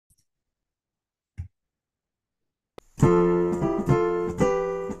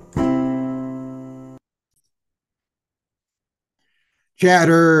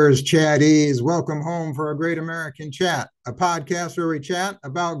Chatters, chatties, welcome home for a Great American Chat, a podcast where we chat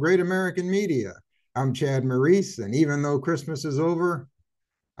about great American media. I'm Chad Maurice, and even though Christmas is over,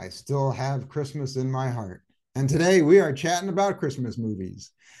 I still have Christmas in my heart. And today we are chatting about Christmas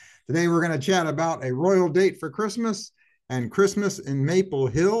movies. Today we're going to chat about A Royal Date for Christmas and Christmas in Maple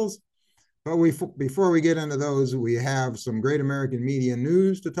Hills. But before we get into those, we have some great American media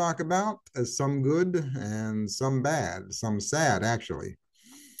news to talk about, some good and some bad, some sad, actually.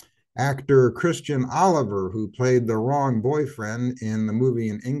 Actor Christian Oliver, who played the wrong boyfriend in the movie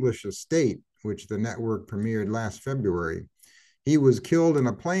An English Estate, which the network premiered last February, he was killed in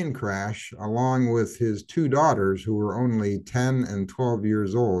a plane crash along with his two daughters, who were only 10 and 12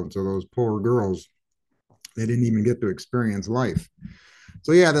 years old. So those poor girls, they didn't even get to experience life.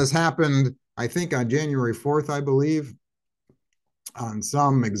 So yeah, this happened, I think, on January 4th, I believe, on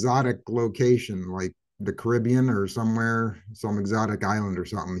some exotic location like the Caribbean or somewhere, some exotic island or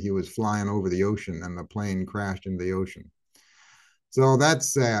something. He was flying over the ocean and the plane crashed into the ocean. So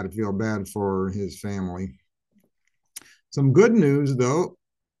that's sad. I feel bad for his family. Some good news, though.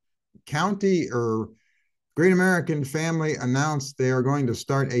 County or Great American Family announced they are going to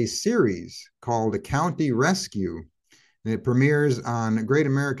start a series called County Rescue. And it premieres on Great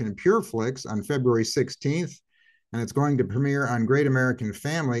American Pureflix on February 16th, and it's going to premiere on Great American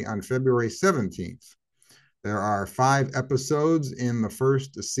Family on February 17th. There are 5 episodes in the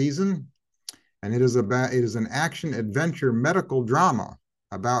first season, and it is an action adventure medical drama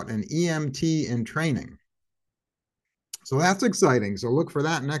about an EMT in training. So that's exciting. So look for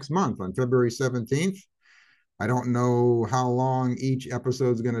that next month on February 17th. I don't know how long each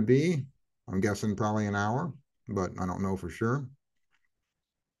episode is going to be. I'm guessing probably an hour, but I don't know for sure.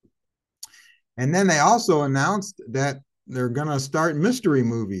 And then they also announced that they're going to start mystery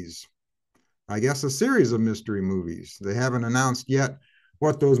movies. I guess a series of mystery movies. They haven't announced yet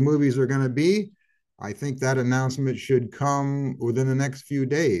what those movies are going to be. I think that announcement should come within the next few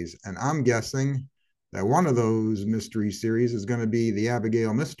days. And I'm guessing that one of those mystery series is going to be the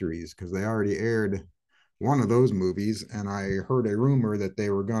Abigail Mysteries, because they already aired one of those movies. And I heard a rumor that they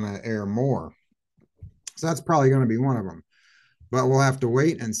were going to air more. So that's probably going to be one of them. But we'll have to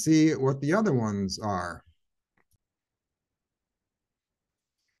wait and see what the other ones are.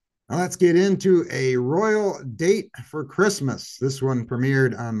 Now let's get into A Royal Date for Christmas. This one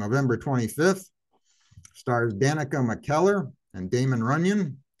premiered on November 25th. Stars Danica McKellar and Damon Runyon.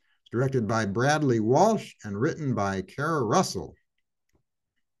 It's directed by Bradley Walsh and written by Kara Russell.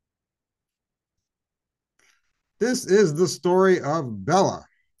 This is the story of Bella.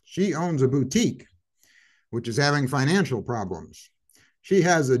 She owns a boutique, which is having financial problems. She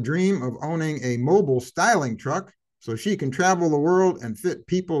has a dream of owning a mobile styling truck so she can travel the world and fit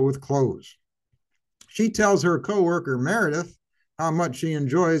people with clothes. She tells her coworker Meredith how much she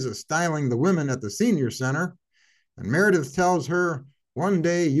enjoys styling the women at the senior center, and Meredith tells her, "One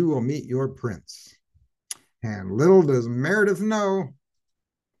day you will meet your prince." And little does Meredith know,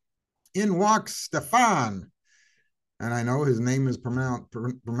 in walks Stefan. And I know his name is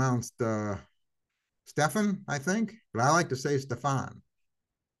pronounced Stefan, I think, but I like to say Stefan.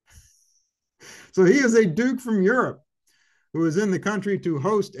 So he is a duke from Europe who is in the country to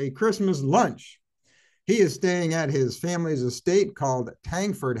host a Christmas lunch. He is staying at his family's estate called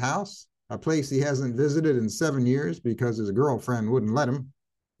Tangford House, a place he hasn't visited in 7 years because his girlfriend wouldn't let him.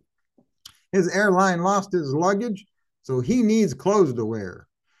 His airline lost his luggage, so he needs clothes to wear.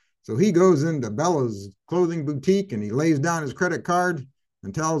 So he goes into Bella's clothing boutique and he lays down his credit card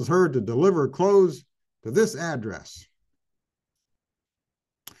and tells her to deliver clothes to this address.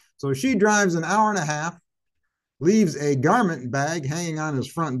 So she drives an hour and a half, leaves a garment bag hanging on his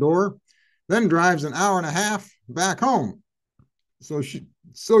front door, then drives an hour and a half back home. So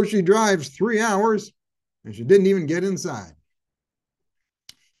she drives 3 hours and she didn't even get inside.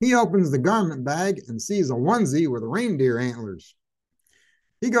 He opens the garment bag and sees a onesie with reindeer antlers.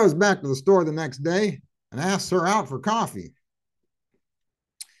 He goes back to the store the next day and asks her out for coffee.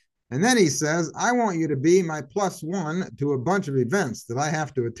 And then he says, "I want you to be my +1 to a bunch of events that I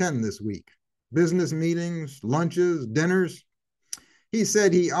have to attend this week. Business meetings, lunches, dinners." He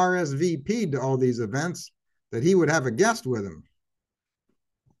said he RSVP'd to all these events, that he would have a guest with him.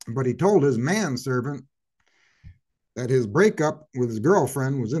 But he told his manservant that his breakup with his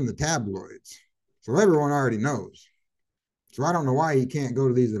girlfriend was in the tabloids. So everyone already knows. So I don't know why he can't go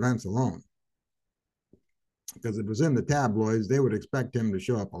to these events alone. Because if it was in the tabloids, they would expect him to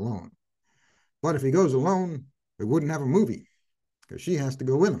show up alone. But if he goes alone, they wouldn't have a movie, because she has to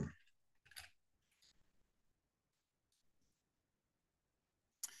go with him.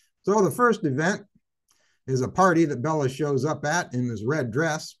 So the first event is a party that Bella shows up at in this red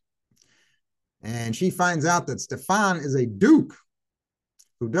dress. And she finds out that Stefan is a duke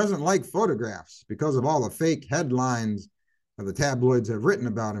who doesn't like photographs because of all the fake headlines that the tabloids have written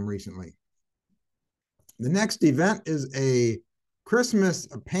about him recently. The next event is a Christmas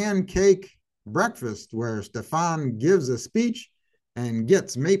pancake breakfast where Stefan gives a speech and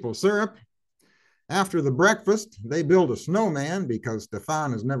gets maple syrup. After the breakfast, they build a snowman because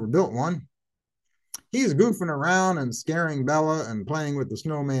Stefan has never built one. He's goofing around and scaring Bella and playing with the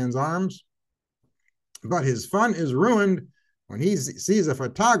snowman's arms. But his fun is ruined when he sees a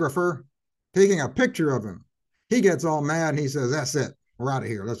photographer taking a picture of him. He gets all mad and he says, "That's it. We're out of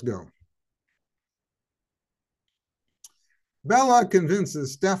here. Let's go." Bella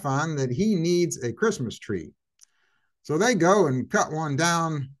convinces Stefan that he needs a Christmas tree. So they go and cut one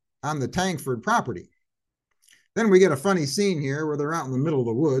down on the Tankford property. Then we get a funny scene here where they're out in the middle of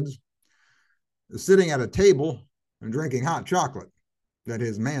the woods, sitting at a table and drinking hot chocolate that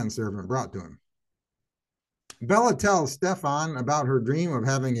his manservant brought to him. Bella tells Stefan about her dream of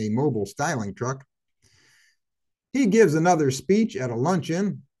having a mobile styling truck. He gives another speech at a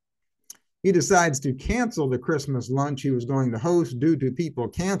luncheon. He decides to cancel the Christmas lunch he was going to host due to people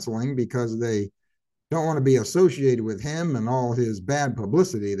canceling because they don't want to be associated with him and all his bad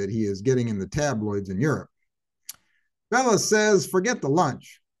publicity that he is getting in the tabloids in Europe. Bella says, forget the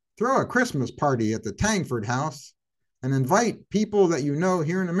lunch. Throw a Christmas party at the Tankford house and invite people that you know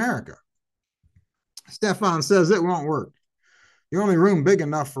here in America. Stefan says it won't work. The only room big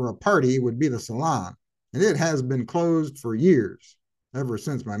enough for a party would be the salon, and it has been closed for years, ever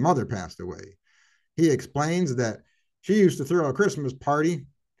since my mother passed away. He explains that she used to throw a Christmas party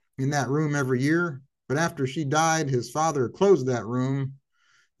in that room every year, but after she died, his father closed that room,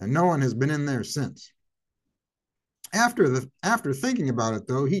 and no one has been in there since. After thinking about it,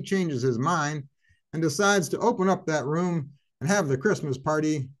 though, he changes his mind and decides to open up that room and have the Christmas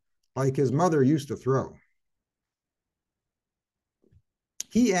party like his mother used to throw.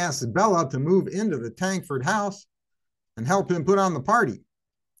 He asks Bella to move into the Tankford house and help him put on the party.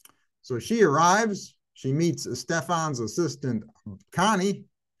 So she arrives. She meets Stefan's assistant, Connie.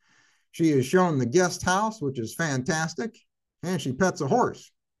 She is shown the guest house, which is fantastic, and she pets a horse.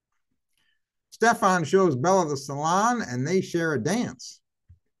 Stefan shows Bella the salon, and they share a dance.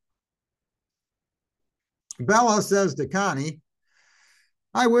 Bella says to Connie,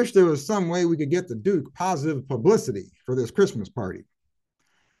 I wish there was some way we could get the Duke positive publicity for this Christmas party.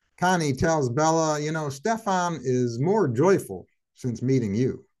 Connie tells Bella, you know, Stefan is more joyful since meeting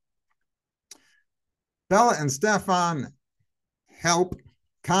you. Bella and Stefan help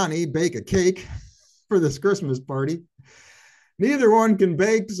Connie bake a cake for this Christmas party. Neither one can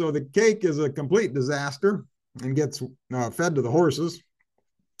bake, so the cake is a complete disaster and gets fed to the horses.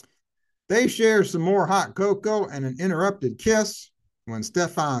 They share some more hot cocoa and an interrupted kiss when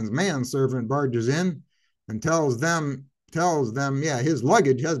Stefan's manservant barges in and tells them, his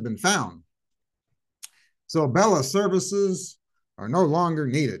luggage has been found. So Bella's services are no longer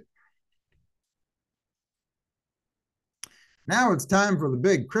needed. Now it's time for the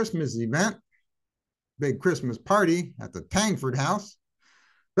big Christmas event, big Christmas party at the Tankford house.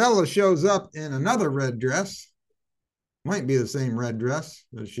 Bella shows up in another red dress. Might be the same red dress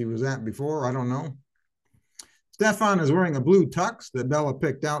that she was at before, I don't know. Stefan is wearing a blue tux that Bella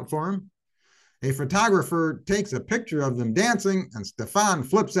picked out for him. A photographer takes a picture of them dancing, and Stefan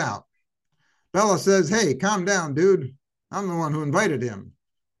flips out. Bella says, hey, calm down, dude. I'm the one who invited him.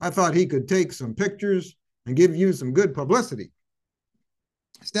 I thought he could take some pictures and give you some good publicity.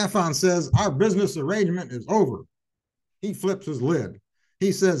 Stefan says, our business arrangement is over. He flips his lid.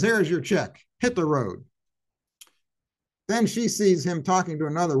 He says, here's your check. Hit the road. Then she sees him talking to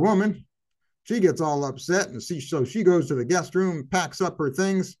another woman. She gets all upset, and so she goes to the guest room, packs up her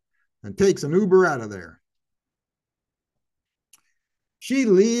things, and takes an Uber out of there. She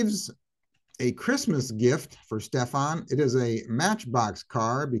leaves a Christmas gift for Stefan. It is a Matchbox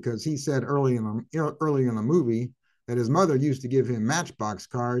car because he said early in the movie that his mother used to give him Matchbox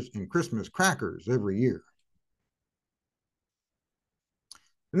cars and Christmas crackers every year.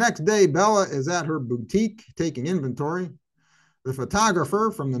 The next day, Bella is at her boutique taking inventory. The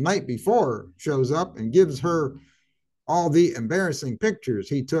photographer from the night before shows up and gives her all the embarrassing pictures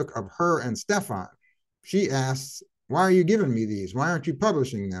he took of her and Stefan. She asks, why are you giving me these? Why aren't you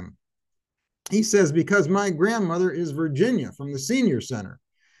publishing them? He says, because my grandmother is Virginia from the senior center.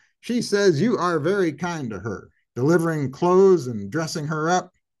 She says you are very kind to her, delivering clothes and dressing her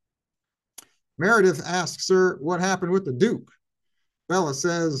up. Meredith asks her what happened with the Duke. Bella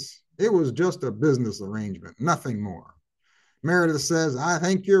says it was just a business arrangement, nothing more. Meredith says, I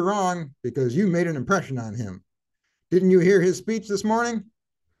think you're wrong because you made an impression on him. Didn't you hear his speech this morning?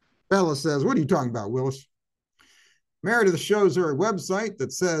 Bella says, what are you talking about, Willis? Meredith shows her a website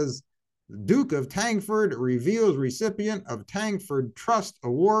that says, Duke of Tangford reveals recipient of Tangford Trust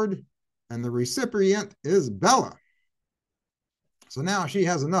Award, and the recipient is Bella. So now she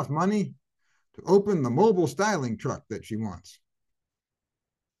has enough money to open the mobile styling truck that she wants.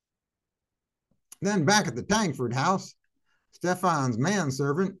 Then back at the Tangford house, Stefan's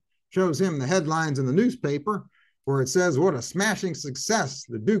manservant shows him the headlines in the newspaper where it says what a smashing success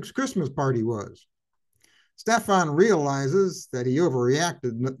the Duke's Christmas party was. Stefan realizes that he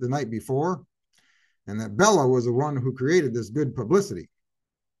overreacted the night before and that Bella was the one who created this good publicity.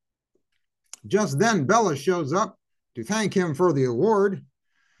 Just then, Bella shows up to thank him for the award.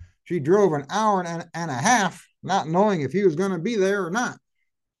 She drove an hour and a half, not knowing if he was going to be there or not.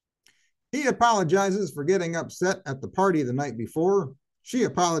 He apologizes for getting upset at the party the night before. She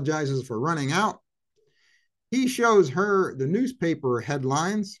apologizes for running out. He shows her the newspaper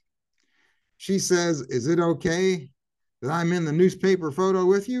headlines. She says, is it okay that I'm in the newspaper photo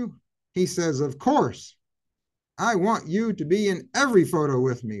with you? He says, of course. I want you to be in every photo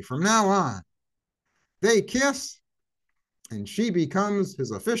with me from now on. They kiss, and she becomes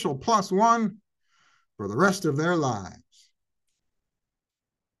his official +1 for the rest of their lives.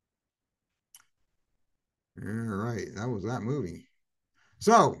 All right, that was that movie.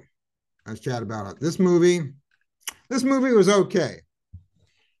 So let's chat about it. This movie was okay.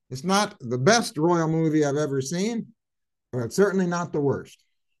 It's not the best royal movie I've ever seen, but it's certainly not the worst.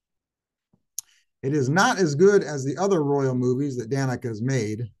 It is not as good as the other royal movies that Danica has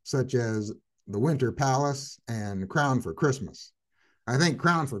made, such as The Winter Palace and Crown for Christmas. I think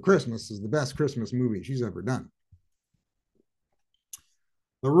Crown for Christmas is the best Christmas movie she's ever done.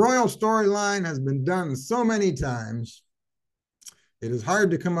 The royal storyline has been done so many times, it is hard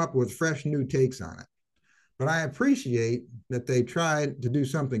to come up with fresh new takes on it. But I appreciate that they tried to do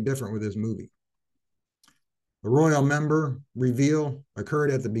something different with this movie. The royal member reveal occurred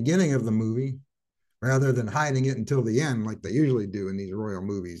at the beginning of the movie rather than hiding it until the end like they usually do in these royal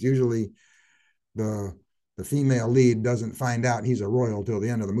movies. Usually the female lead doesn't find out he's a royal till the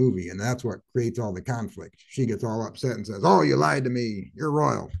end of the movie, and that's what creates all the conflict. She gets all upset and says, oh, you lied to me, you're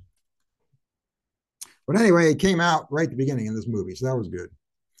royal. But anyway, it came out right at the beginning in this movie, so that was good.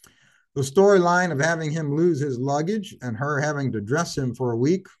 The storyline of having him lose his luggage and her having to dress him for a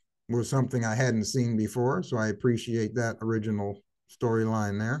week was something I hadn't seen before, so I appreciate that original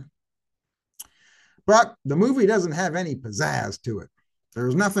storyline there. But the movie doesn't have any pizzazz to it.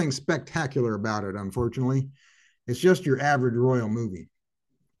 There's nothing spectacular about it, unfortunately. It's just your average royal movie.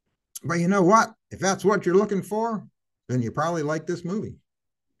 But you know what? If that's what you're looking for, then you probably like this movie.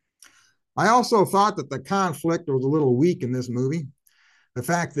 I also thought that the conflict was a little weak in this movie. The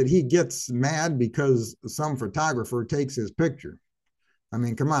fact that he gets mad because some photographer takes his picture. I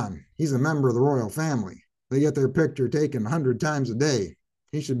mean, come on. He's a member of the royal family. They get their picture taken 100 times a day.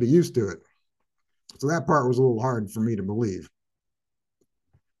 He should be used to it. So that part was a little hard for me to believe.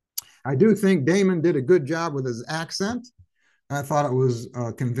 I do think Damon did a good job with his accent. I thought it was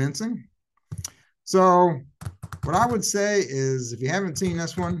convincing. So what I would say is, if you haven't seen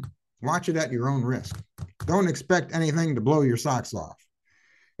this one, watch it at your own risk. Don't expect anything to blow your socks off.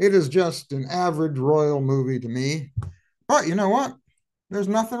 It is just an average royal movie to me. But you know what? There's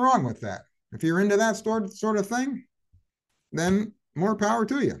nothing wrong with that. If you're into that sort of thing, then more power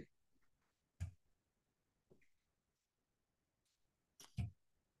to you.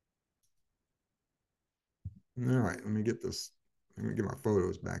 All right, let me get this. Let me get my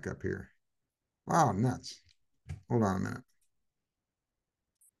photos back up here. Wow, nuts. Hold on a minute.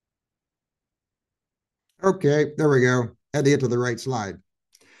 Okay, there we go. Had to get to the right slide.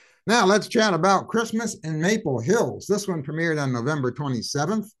 Now let's chat about Christmas in Maple Hills. This one premiered on November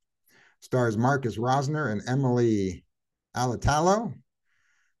 27th. Stars Marcus Rosner and Emily Alatalo.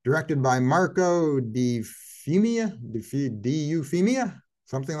 Directed by Marco Di Eufemia,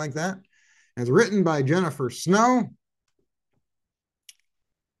 something like that. And it's written by Jennifer Snow.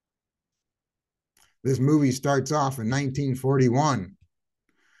 This movie starts off in 1941.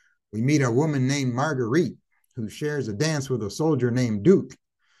 We meet a woman named Marguerite who shares a dance with a soldier named Duke.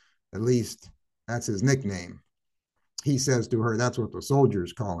 At least that's his nickname. He says to her, that's what the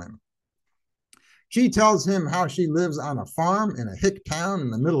soldiers call him. She tells him how she lives on a farm in a hick town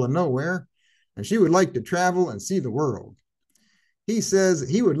in the middle of nowhere, and she would like to travel and see the world. He says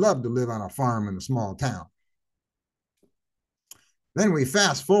he would love to live on a farm in a small town. Then we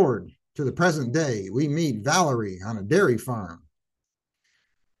fast forward to the present day. We meet Valerie on a dairy farm.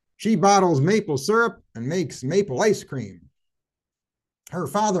 She bottles maple syrup and makes maple ice cream. Her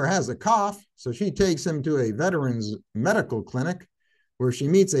father has a cough, so she takes him to a veterans medical clinic where she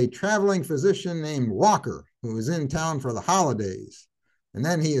meets a traveling physician named Walker, who is in town for the holidays. And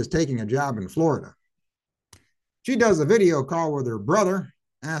then he is taking a job in Florida. She does a video call with her brother,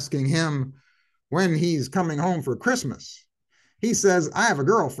 asking him when he's coming home for Christmas. He says, I have a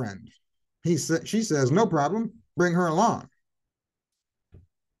girlfriend. She says, no problem, bring her along.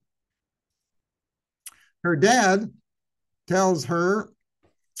 Her dad tells her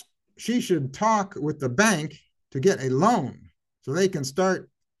she should talk with the bank to get a loan so they can start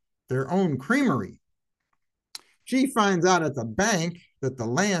their own creamery. She finds out at the bank that the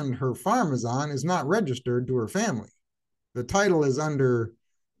land her farm is on is not registered to her family. The title is under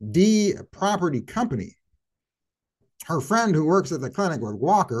D Property Company. Her friend who works at the clinic with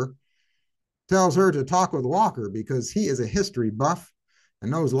Walker tells her to talk with Walker because he is a history buff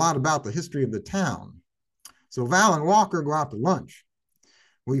and knows a lot about the history of the town. So Val and Walker go out to lunch.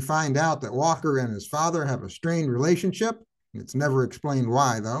 We find out that Walker and his father have a strained relationship. It's never explained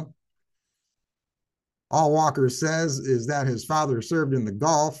why, though. All Walker says is that his father served in the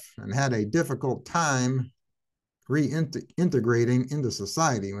Gulf and had a difficult time reintegrating into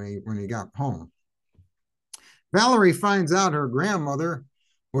society when he got home. Valerie finds out her grandmother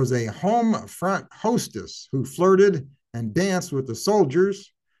was a home front hostess who flirted and danced with the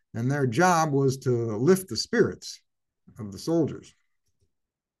soldiers, and their job was to lift the spirits of the soldiers.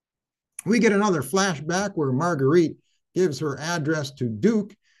 We get another flashback where Marguerite gives her address to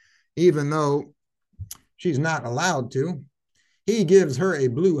Duke, even though she's not allowed to. He gives her a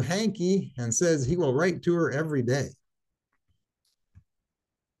blue hanky and says he will write to her every day.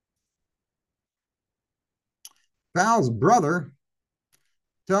 Val's brother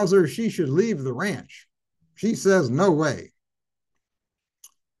tells her she should leave the ranch. She says, no way.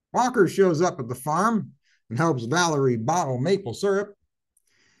 Walker shows up at the farm and helps Valerie bottle maple syrup.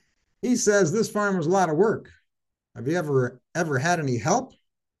 He says this farm is a lot of work. Have you ever had any help?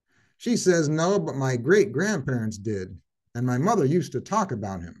 She says, no, but my great-grandparents did, and my mother used to talk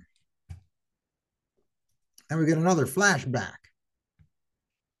about him. And we get another flashback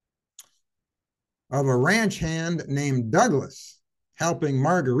of a ranch hand named Douglas helping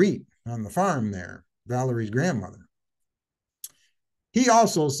Marguerite on the farm there, Valerie's grandmother. He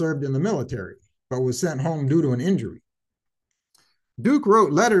also served in the military, but was sent home due to an injury. Duke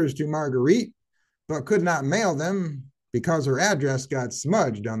wrote letters to Marguerite, but could not mail them because her address got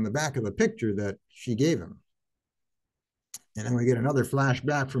smudged on the back of the picture that she gave him. And then we get another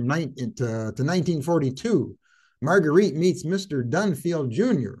flashback from to 1942. Marguerite meets Mr. Dunfield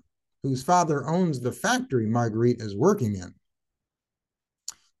Jr., whose father owns the factory Marguerite is working in.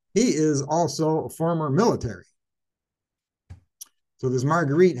 He is also a former military. So this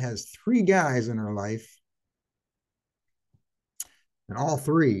Marguerite has 3 guys in her life, and all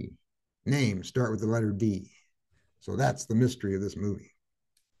 3 names start with the letter D. So that's the mystery of this movie.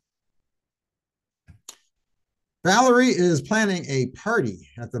 Valerie is planning a party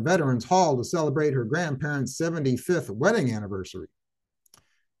at the Veterans Hall to celebrate her grandparents' 75th wedding anniversary.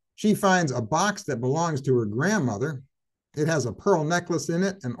 She finds a box that belongs to her grandmother. It has a pearl necklace in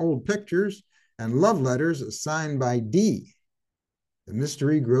it and old pictures and love letters signed by D. The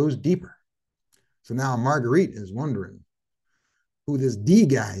mystery grows deeper. So now Marguerite is wondering who this D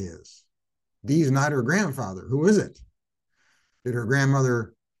guy is. D's not her grandfather. Who is it? Did her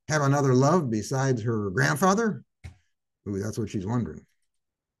grandmother have another love besides her grandfather? Ooh, that's what she's wondering.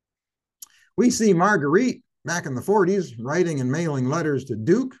 We see Marguerite back in the 40s writing and mailing letters to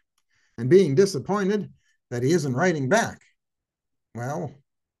Duke and being disappointed that he isn't writing back. Well,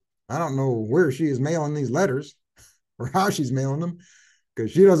 I don't know where she is mailing these letters or how she's mailing them,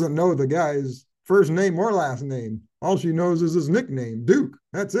 because she doesn't know the guy's first name or last name. All she knows is his nickname, Duke.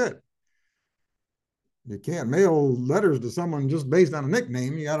 That's it. You can't mail letters to someone just based on a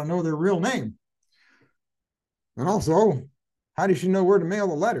nickname. You got to know their real name. And also, how does she know where to mail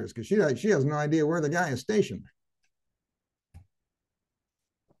the letters? Because she has no idea where the guy is stationed.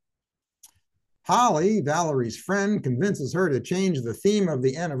 Holly, Valerie's friend, convinces her to change the theme of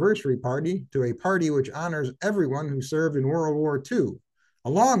the anniversary party to a party which honors everyone who served in World War II,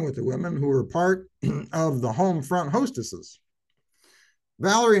 along with the women who were part of the home front hostesses.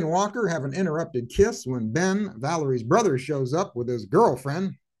 Valerie and Walker have an interrupted kiss when Ben, Valerie's brother, shows up with his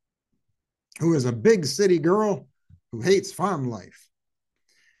girlfriend, who is a big city girl who hates farm life.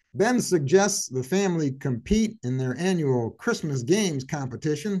 Ben suggests the family compete in their annual Christmas games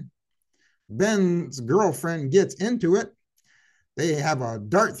competition. Ben's girlfriend gets into it. They have a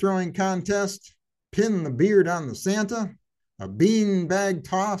dart throwing contest, pin the beard on the Santa, a bean bag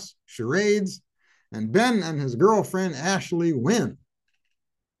toss, charades, and Ben and his girlfriend Ashley win.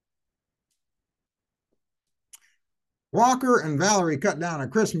 Walker and Valerie cut down a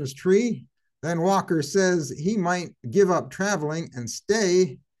Christmas tree. Then Walker says he might give up traveling and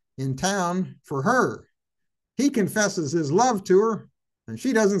stay in town for her. He confesses his love to her, and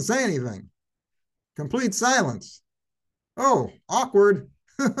she doesn't say anything. Complete silence. Oh, awkward.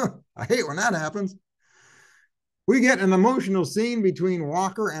 I hate when that happens. We get an emotional scene between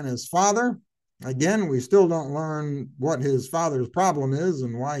Walker and his father. Again, we still don't learn what his father's problem is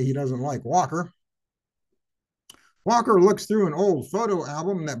and why he doesn't like Walker. Walker looks through an old photo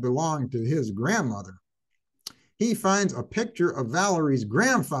album that belonged to his grandmother. He finds a picture of Valerie's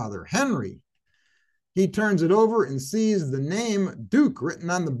grandfather, Henry. He turns it over and sees the name Duke written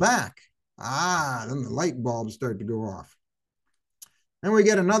on the back. Then the light bulbs start to go off. Then we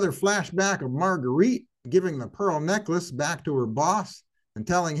get another flashback of Marguerite giving the pearl necklace back to her boss and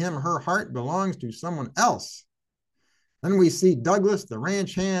telling him her heart belongs to someone else. Then we see Douglas, the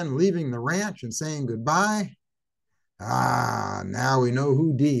ranch hand, leaving the ranch and saying goodbye. Now we know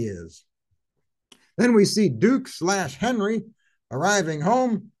who D is. Then we see Duke / Henry arriving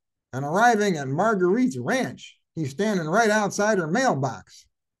home and arriving at Marguerite's ranch. He's standing right outside her mailbox.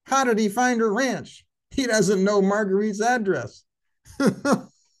 How did he find her ranch? He doesn't know Marguerite's address,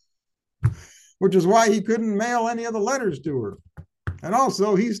 which is why he couldn't mail any of the letters to her. And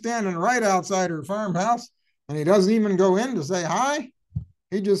also, he's standing right outside her farmhouse, and he doesn't even go in to say hi.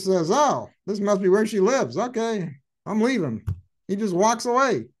 He just says, oh, this must be where she lives. Okay, I'm leaving. He just walks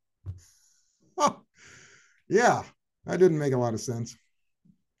away. Yeah, that didn't make a lot of sense.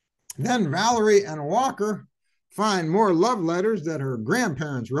 Then Valerie and Walker find more love letters that her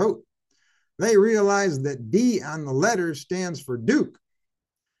grandparents wrote. They realize that D on the letters stands for Duke.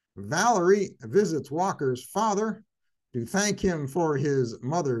 Valerie visits Walker's father to thank him for his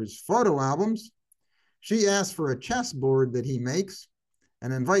mother's photo albums. She asks for a chessboard that he makes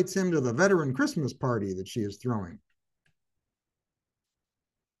and invites him to the veteran Christmas party that she is throwing.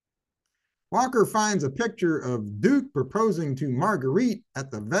 Walker finds a picture of Duke proposing to Marguerite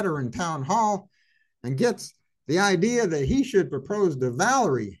at the veteran town hall and gets the idea that he should propose to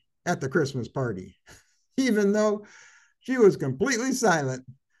Valerie at the Christmas party, even though she was completely silent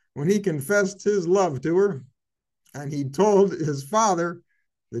when he confessed his love to her and he told his father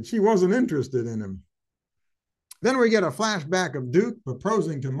that she wasn't interested in him. Then we get a flashback of Duke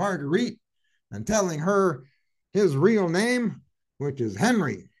proposing to Marguerite and telling her his real name, which is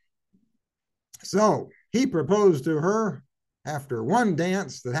Henry. So he proposed to her after one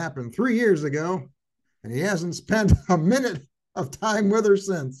dance that happened 3 years ago, and he hasn't spent a minute of time with her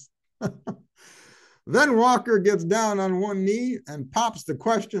since. Then Walker gets down on one knee and pops the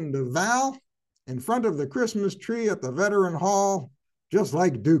question to Val in front of the Christmas tree at the Veteran Hall, just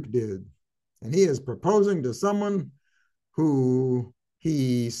like Duke did. And he is proposing to someone who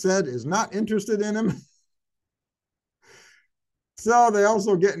he said is not interested in him. So they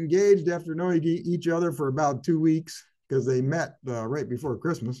also get engaged after knowing each other for about 2 weeks because they met right before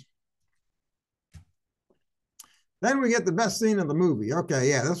Christmas. Then we get the best scene of the movie.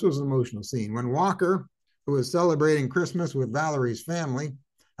 Okay, yeah, this was an emotional scene. When Walker, who is celebrating Christmas with Valerie's family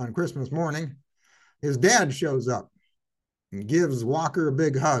on Christmas morning, his dad shows up and gives Walker a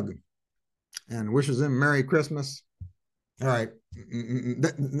big hug and wishes him Merry Christmas. All right,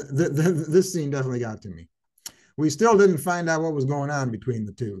 this scene definitely got to me. We still didn't find out what was going on between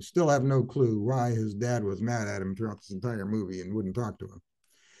the two. Still have no clue why his dad was mad at him throughout this entire movie and wouldn't talk to him.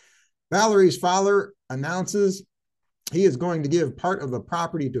 Valerie's father announces he is going to give part of the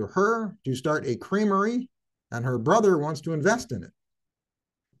property to her to start a creamery, and her brother wants to invest in it.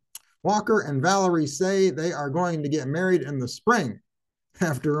 Walker and Valerie say they are going to get married in the spring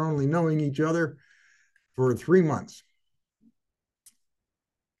after only knowing each other for 3 months.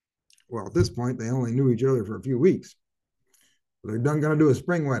 Well, at this point, they only knew each other for a few weeks. They're going to do a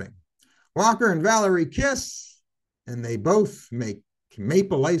spring wedding. Walker and Valerie kiss, and they both make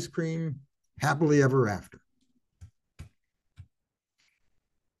maple ice cream happily ever after.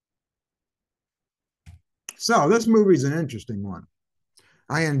 So this movie's an interesting one.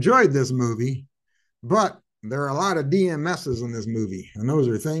 I enjoyed this movie, but there are a lot of DMSs in this movie, and those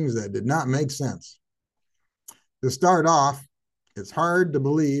are things that did not make sense. To start off, it's hard to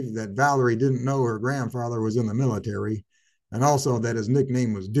believe that Valerie didn't know her grandfather was in the military and also that his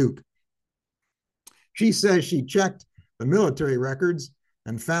nickname was Duke. She says she checked the military records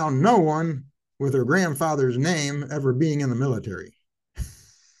and found no one with her grandfather's name ever being in the military.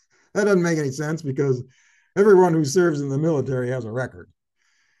 That doesn't make any sense because everyone who serves in the military has a record.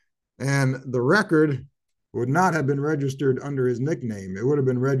 And the record would not have been registered under his nickname. It would have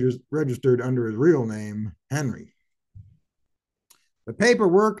been registered under his real name, Henry. The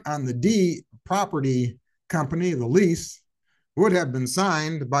paperwork on the D property company, the lease, would have been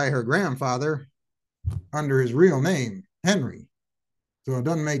signed by her grandfather under his real name, Henry. So it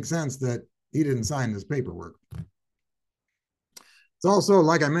doesn't make sense that he didn't sign this paperwork. It's also,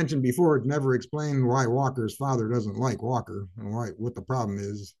 like I mentioned before, it's never explained why Walker's father doesn't like Walker and what the problem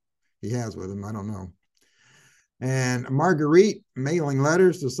is he has with him. I don't know. And Marguerite mailing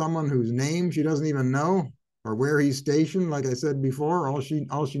letters to someone whose name she doesn't even know or where he's stationed. Like I said before, all she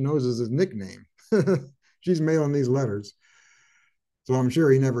knows is his nickname. She's mailing these letters. So I'm sure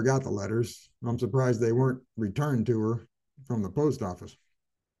he never got the letters. I'm surprised they weren't returned to her from the post office.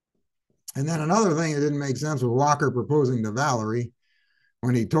 And then another thing that didn't make sense was Walker proposing to Valerie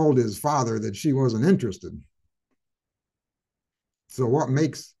when he told his father that she wasn't interested. So what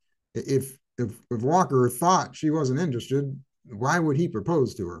makes, if Walker thought she wasn't interested, why would he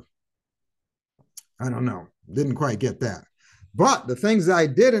propose to her? I don't know. Didn't quite get that. But the things I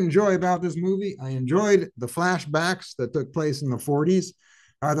did enjoy about this movie, I enjoyed the flashbacks that took place in the 40s.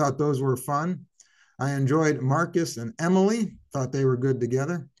 I thought those were fun. I enjoyed Marcus and Emily, thought they were good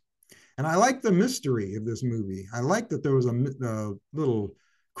together. And I liked the mystery of this movie. I liked that there was a little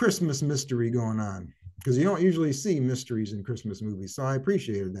Christmas mystery going on, because you don't usually see mysteries in Christmas movies. So I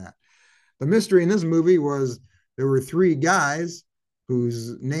appreciated that. The mystery in this movie was there were three guys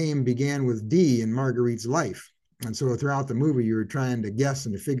whose name began with D in Marguerite's life. And so throughout the movie, you were trying to guess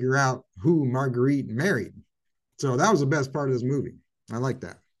and to figure out who Marguerite married. So that was the best part of this movie. I like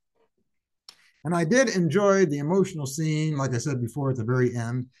that. And I did enjoy the emotional scene, like I said before, at the very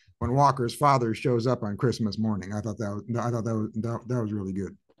end, when Walker's father shows up on Christmas morning. I thought that was really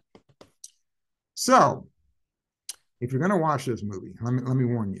good. So, if you're going to watch this movie, let me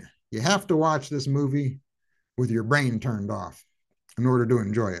warn you, you have to watch this movie with your brain turned off in order to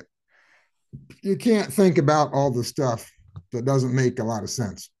enjoy it. You can't think about all the stuff that doesn't make a lot of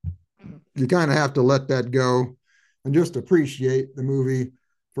sense. You kind of have to let that go and just appreciate the movie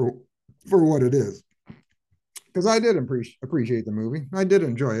for what it is. Because I did appreciate the movie. I did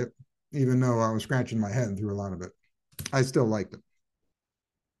enjoy it, even though I was scratching my head through a lot of it. I still liked it.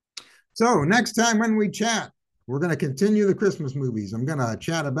 So next time when we chat, we're going to continue the Christmas movies. I'm going to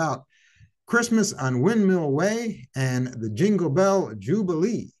chat about Christmas on Windmill Way and the Jingle Bell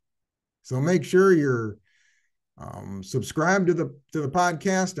Jubilee. So make sure you're subscribed to the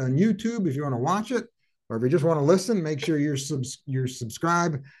podcast on YouTube if you want to watch it, or if you just want to listen, make sure you're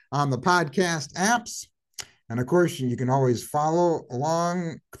subscribed on the podcast apps. And of course, you can always follow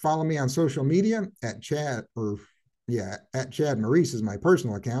me on social media at Chad Maurice is my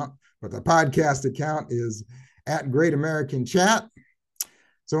personal account, but the podcast account is at Great American Chat.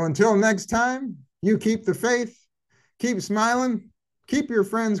 So until next time, you keep the faith, keep smiling, keep your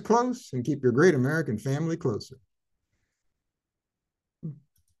friends close, and keep your great American family closer.